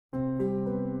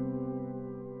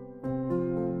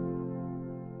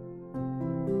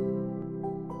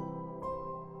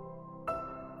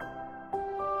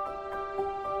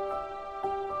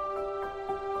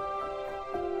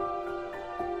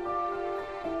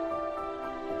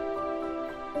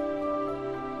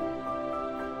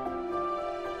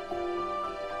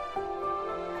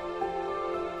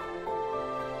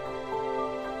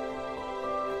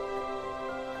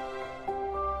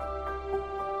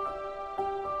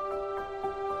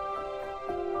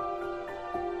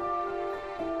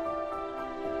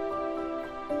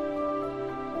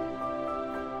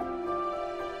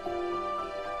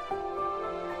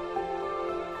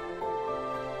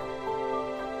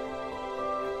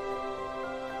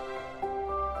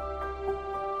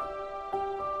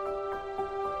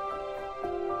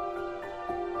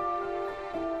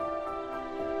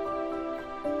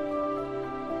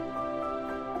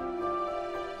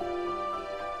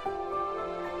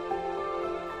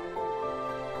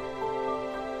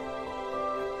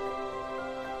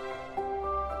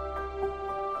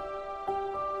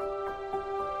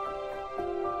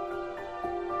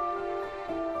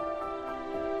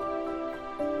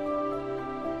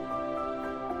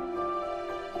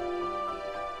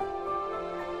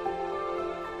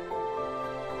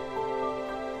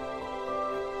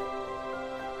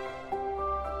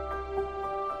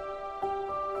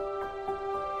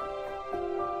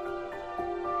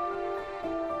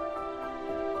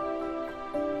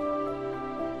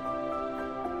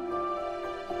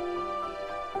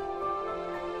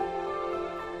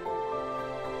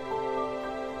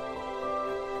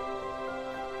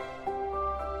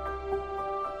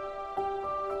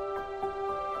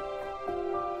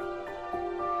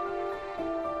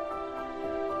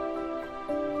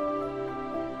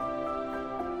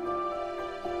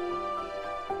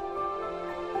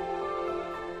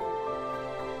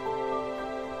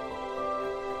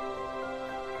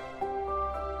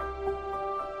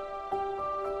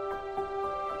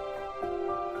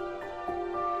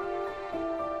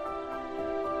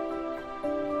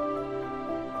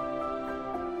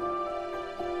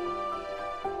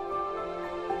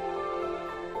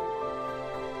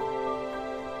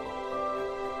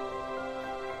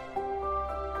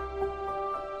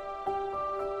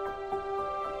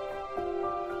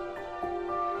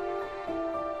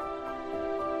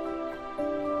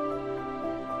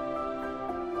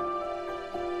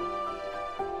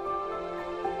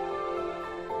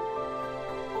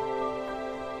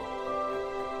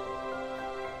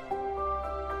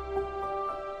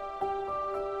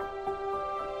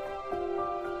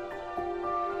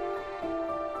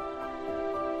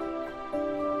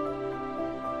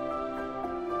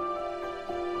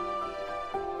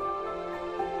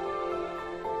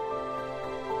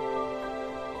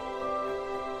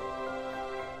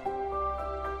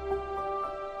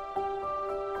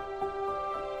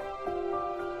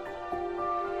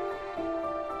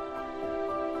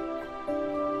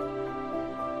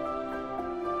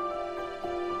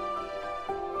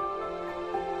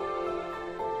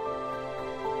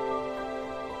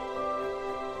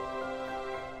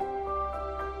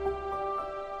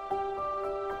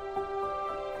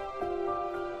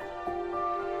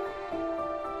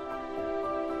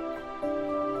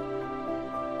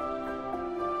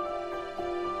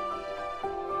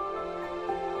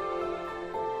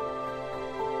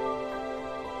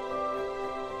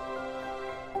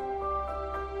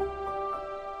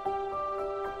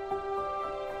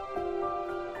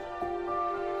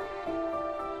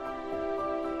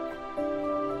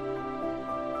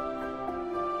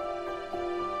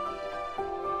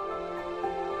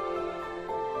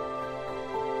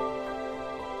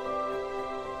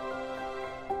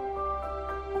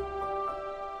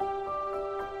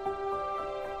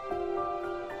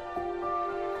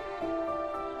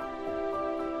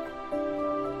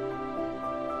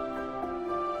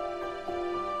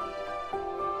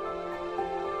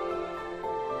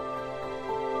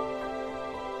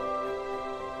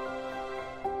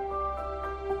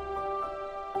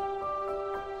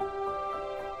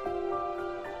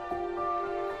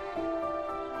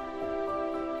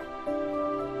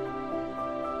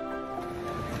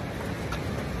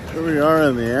Here we are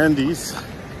in the Andes,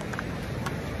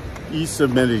 east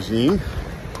of Medellin,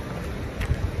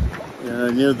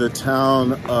 near the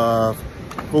town of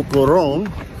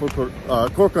Corcona.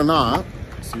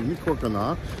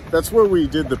 That's where we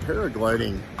did the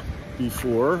paragliding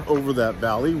before, over that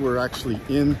valley. We're actually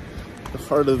in the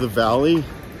heart of the valley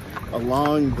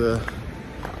along the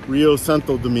Rio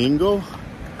Santo Domingo.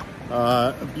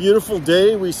 A beautiful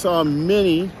day. We saw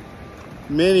many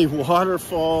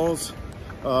waterfalls.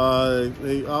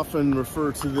 They often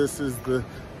refer to this as the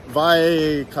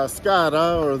Valle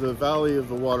Cascada, or the Valley of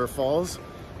the Waterfalls.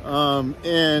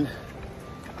 Like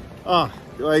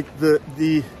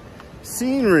the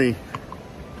scenery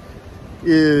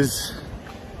is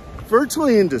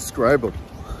virtually indescribable.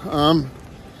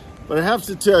 But I have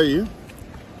to tell you,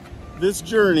 this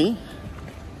journey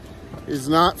is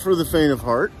not for the faint of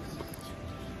heart.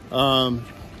 I'm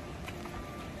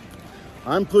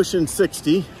pushing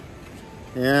 60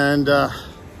 and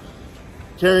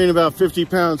carrying about 50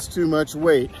 pounds too much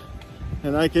weight.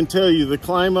 And I can tell you the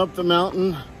climb up the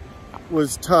mountain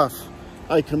was tough.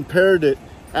 I compared it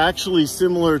actually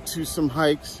similar to some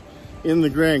hikes in the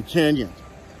Grand Canyon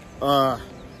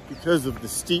because of the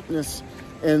steepness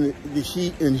and the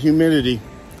heat and humidity.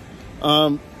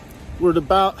 We're at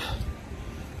about,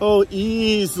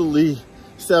 easily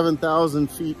 7,000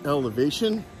 feet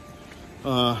elevation.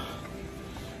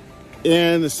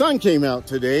 And the sun came out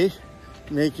today,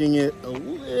 making it a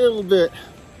little bit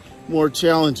more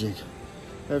challenging.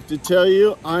 I have to tell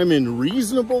you, I'm in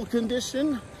reasonable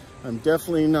condition. I'm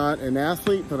definitely not an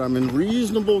athlete, but I'm in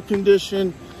reasonable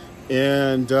condition.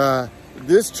 And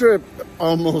this trip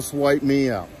almost wiped me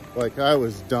out. Like, I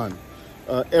was done.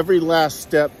 Every last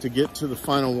step to get to the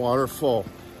final waterfall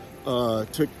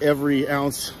took every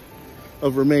ounce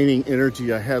of remaining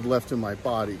energy I had left in my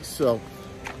body.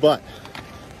 But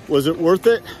was it worth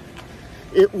it?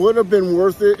 It would have been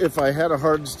worth it if I had a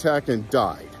heart attack and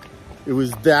died. It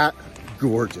was that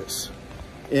gorgeous.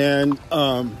 And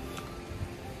I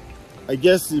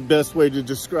guess the best way to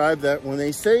describe that, when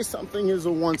they say something is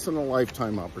a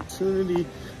once-in-a-lifetime opportunity,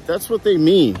 that's what they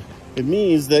mean. It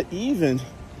means that even,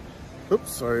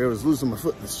 oops, sorry, I was losing my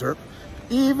foot in the stirrup.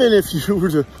 Even if you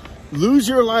were to lose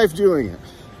your life doing it,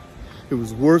 it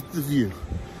was worth the view.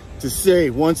 To say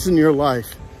once in your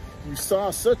life, you saw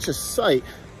such a sight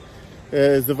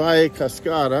as the Valle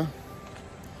Cascada,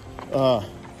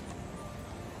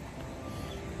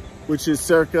 which is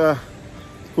cerca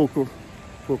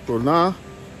Corcona,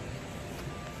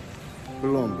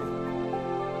 Colombia.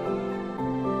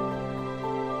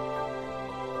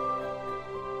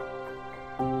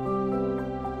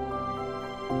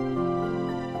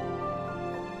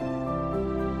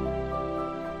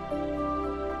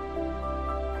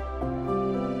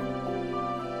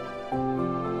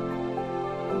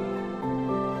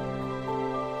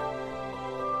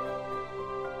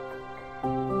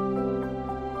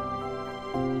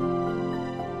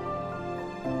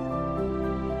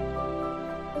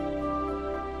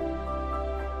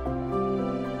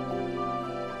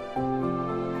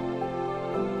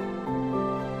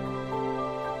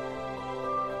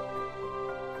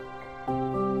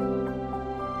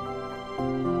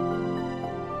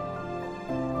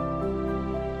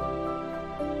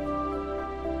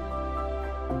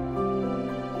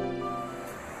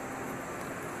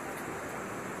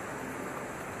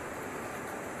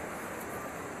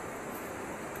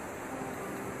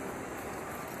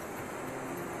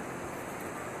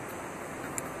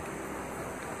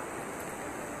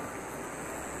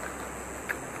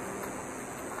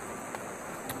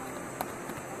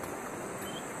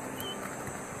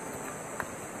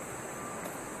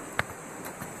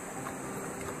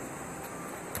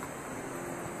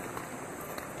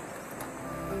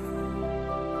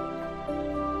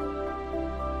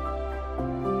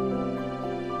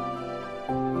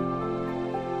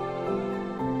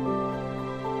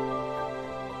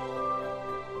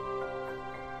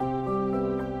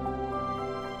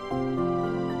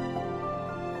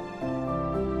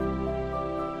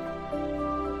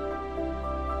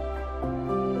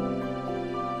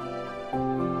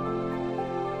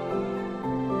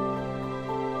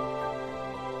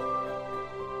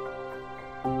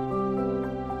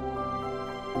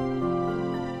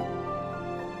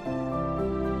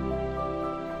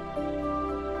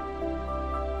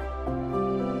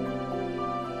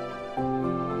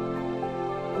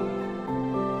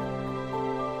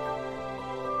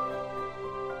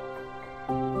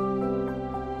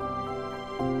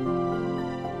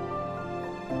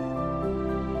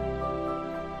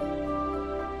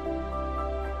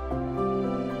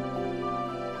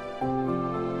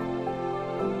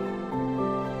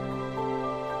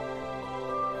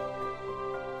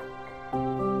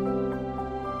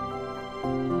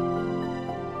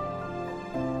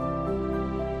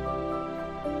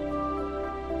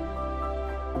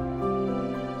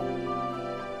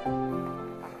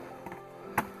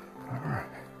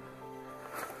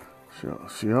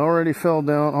 She already fell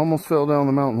down, almost fell down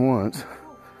the mountain once.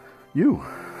 You.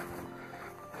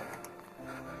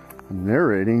 I'm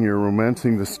narrating your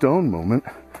romancing the stone moment.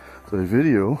 It's a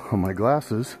video on my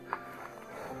glasses.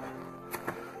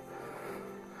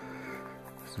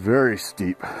 It's very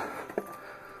steep.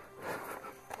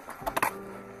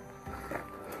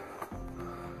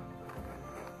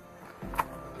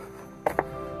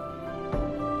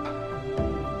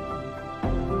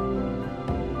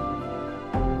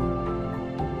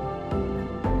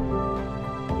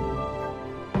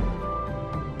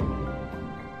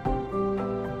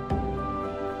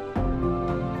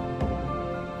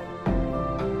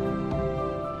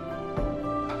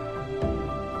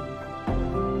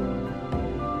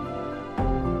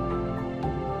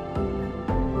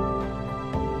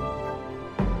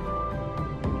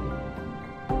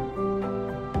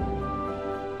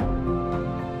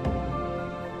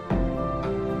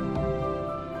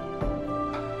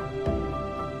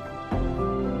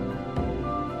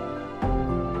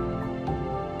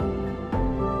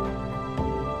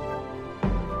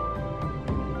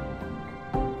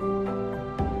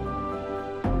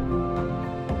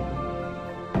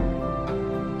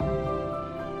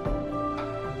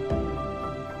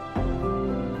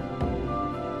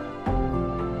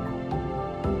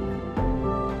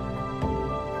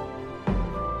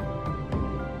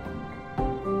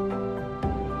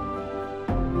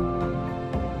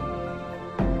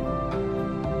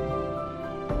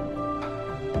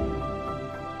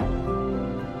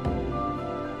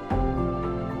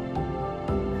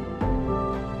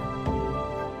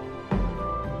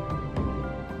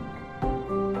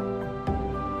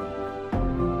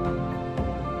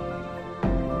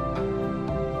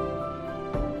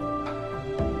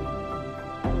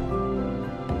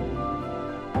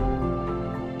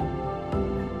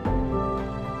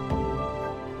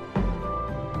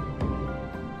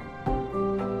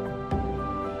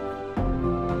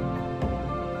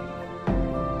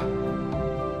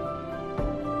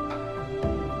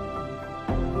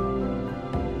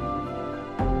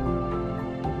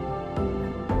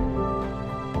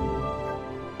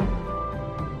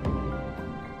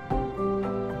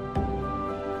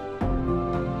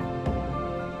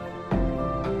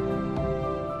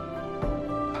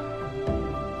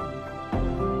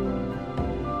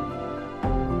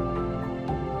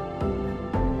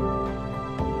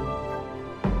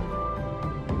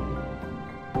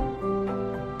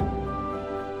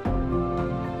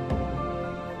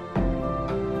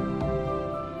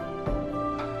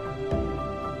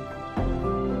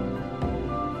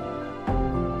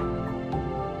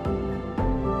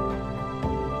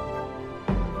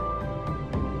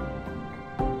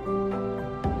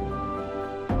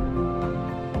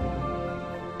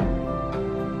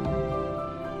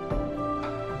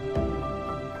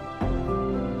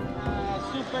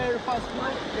 Fast flow,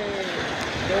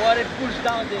 the water pulls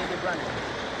down the branch.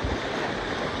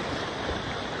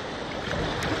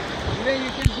 Even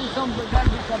you can do some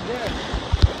garbage up there.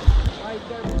 Right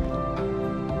there.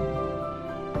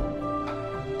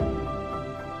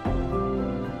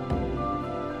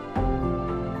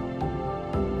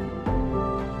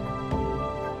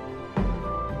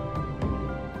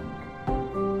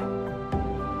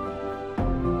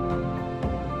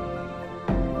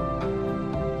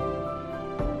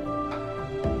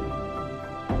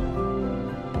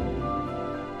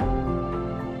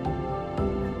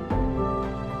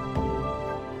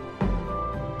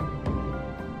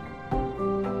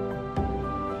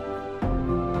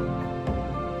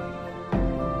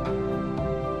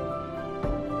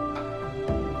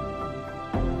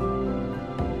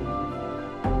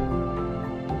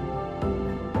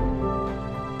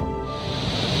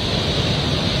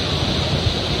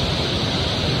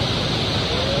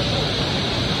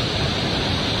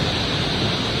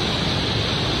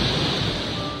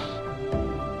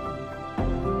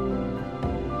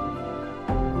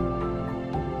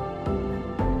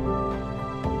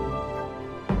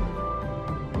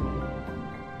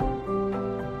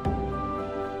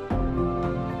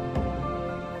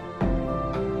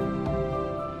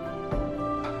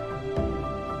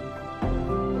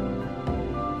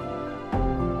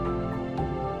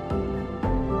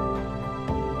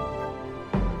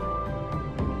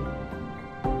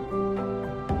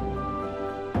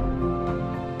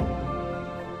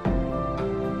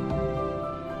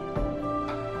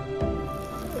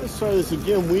 Let's try this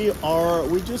again.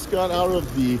 We just got out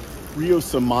of the Rio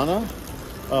Samana.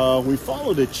 We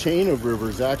followed a chain of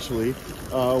rivers actually,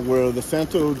 where the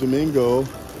Santo Domingo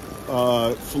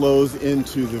flows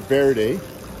into the Verde.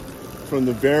 From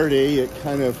the Verde,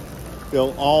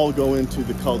 they'll all go into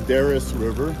the Calderas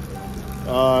River.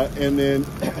 And then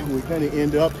we kind of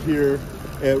end up here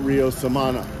at Rio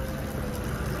Samana.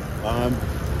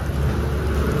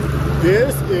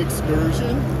 This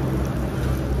excursion,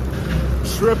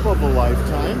 trip of a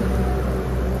lifetime.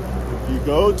 If you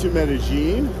go to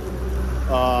Medellin,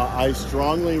 I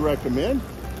strongly recommend,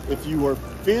 if you are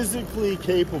physically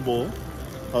capable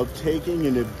of taking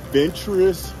an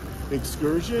adventurous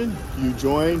excursion, you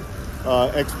join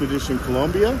Expedition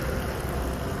Colombia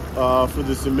for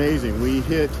this amazing. We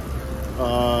hit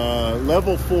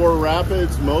level 4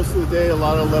 rapids most of the day, a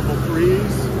lot of level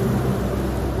 3s.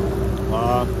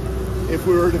 If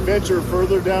we were to venture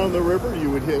further down the river, you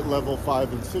would hit level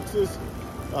 5 and 6s.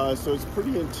 So it's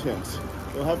pretty intense.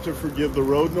 You'll have to forgive the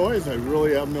road noise. I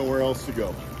really have nowhere else to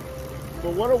go.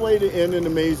 But what a way to end an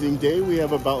amazing day. We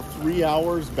have about 3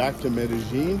 hours back to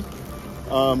Medellin.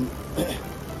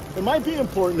 It might be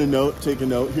important to take a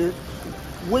note here.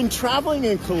 When traveling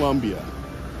in Colombia,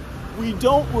 we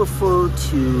don't refer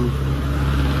to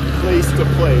place to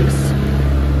place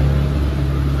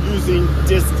using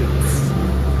distance,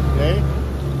 okay?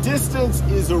 Distance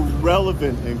is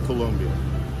irrelevant in Colombia.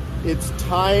 It's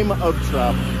time of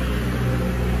travel.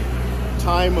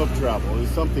 Time of travel is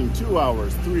something 2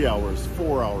 hours, 3 hours,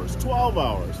 4 hours, 12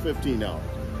 hours, 15 hours.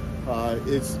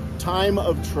 It's time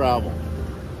of travel.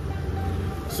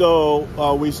 So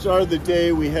we started the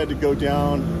day, we had to go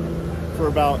down for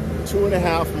about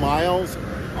 2.5 miles,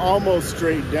 almost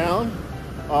straight down.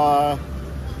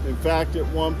 In fact, at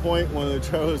one point, one of the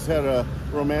travelers had a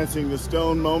romancing the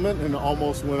stone moment and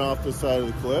almost went off the side of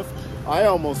the cliff. I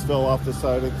almost fell off the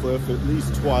side of the cliff at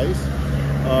least twice.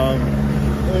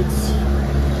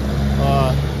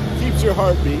 Keeps your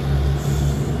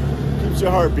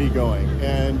heartbeat going.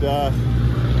 And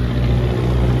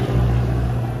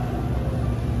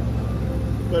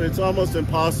but it's almost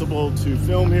impossible to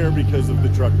film here because of the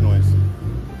truck noise.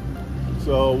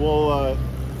 So we'll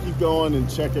keep going and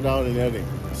check it out in editing.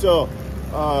 So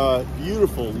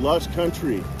beautiful, lush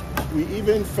country. We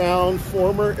even found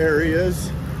former areas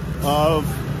of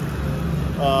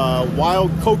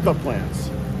wild coca plants.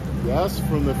 Yes,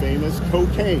 from the famous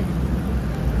cocaine.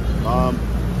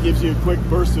 Gives you a quick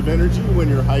burst of energy when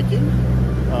you're hiking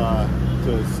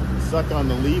to suck on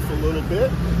the leaf a little bit.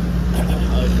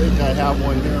 I think I have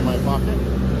one here in my pocket.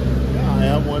 Yeah, I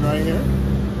have one right here.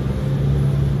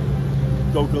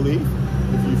 Coca leaf.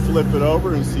 If you flip it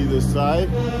over and see this side,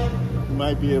 you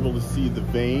might be able to see the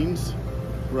veins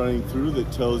running through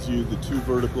that tells you the 2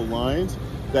 vertical lines.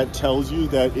 That tells you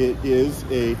that it is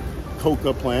a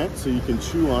coca plant, so you can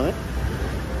chew on it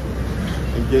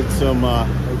and get some a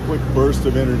quick burst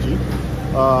of energy.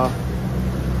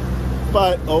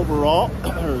 But overall,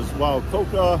 there's wild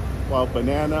coca, wild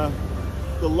banana,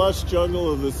 the lush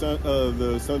jungle of the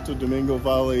Santo Domingo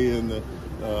Valley and the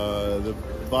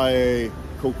Valle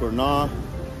Cocorná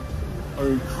are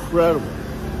incredible.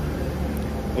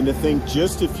 And to think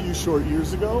just a few short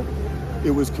years ago,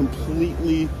 it was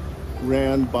completely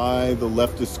ran by the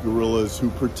leftist guerrillas who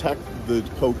protect the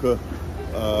coca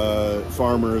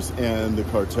farmers and the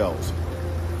cartels.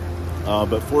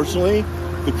 But fortunately,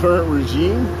 the current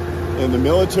regime and the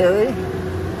military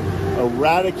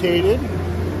eradicated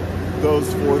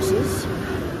those forces.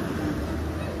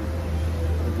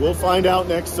 We'll find out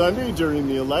next Sunday during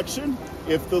the election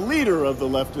if the leader of the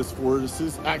leftist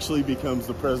forces actually becomes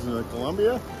the president of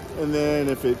Colombia. And then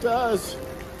if it does,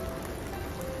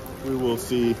 we will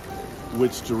see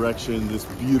which direction this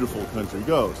beautiful country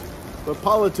goes. But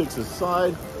politics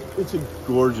aside, it's a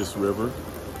gorgeous river.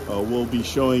 We'll be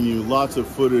showing you lots of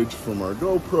footage from our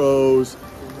GoPros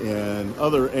and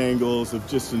other angles of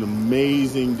just an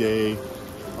amazing day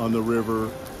on the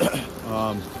river.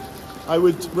 I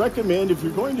would recommend, if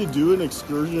you're going to do an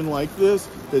excursion like this,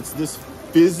 that's this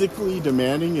physically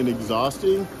demanding and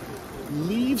exhausting,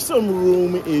 leave some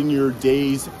room in your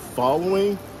days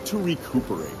following to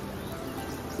recuperate.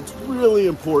 It's really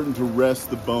important to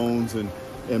rest the bones and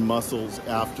muscles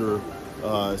after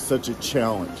such a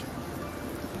challenge.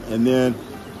 And then,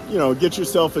 you know, get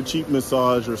yourself a cheap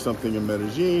massage or something in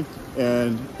Medellin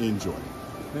and enjoy.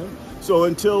 Okay? So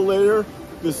until later,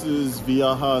 this is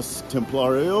Viajes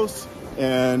Templarios,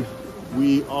 and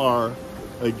we are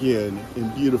again in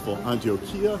beautiful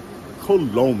Antioquia,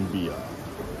 Colombia.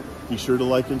 Be sure to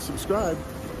like and subscribe.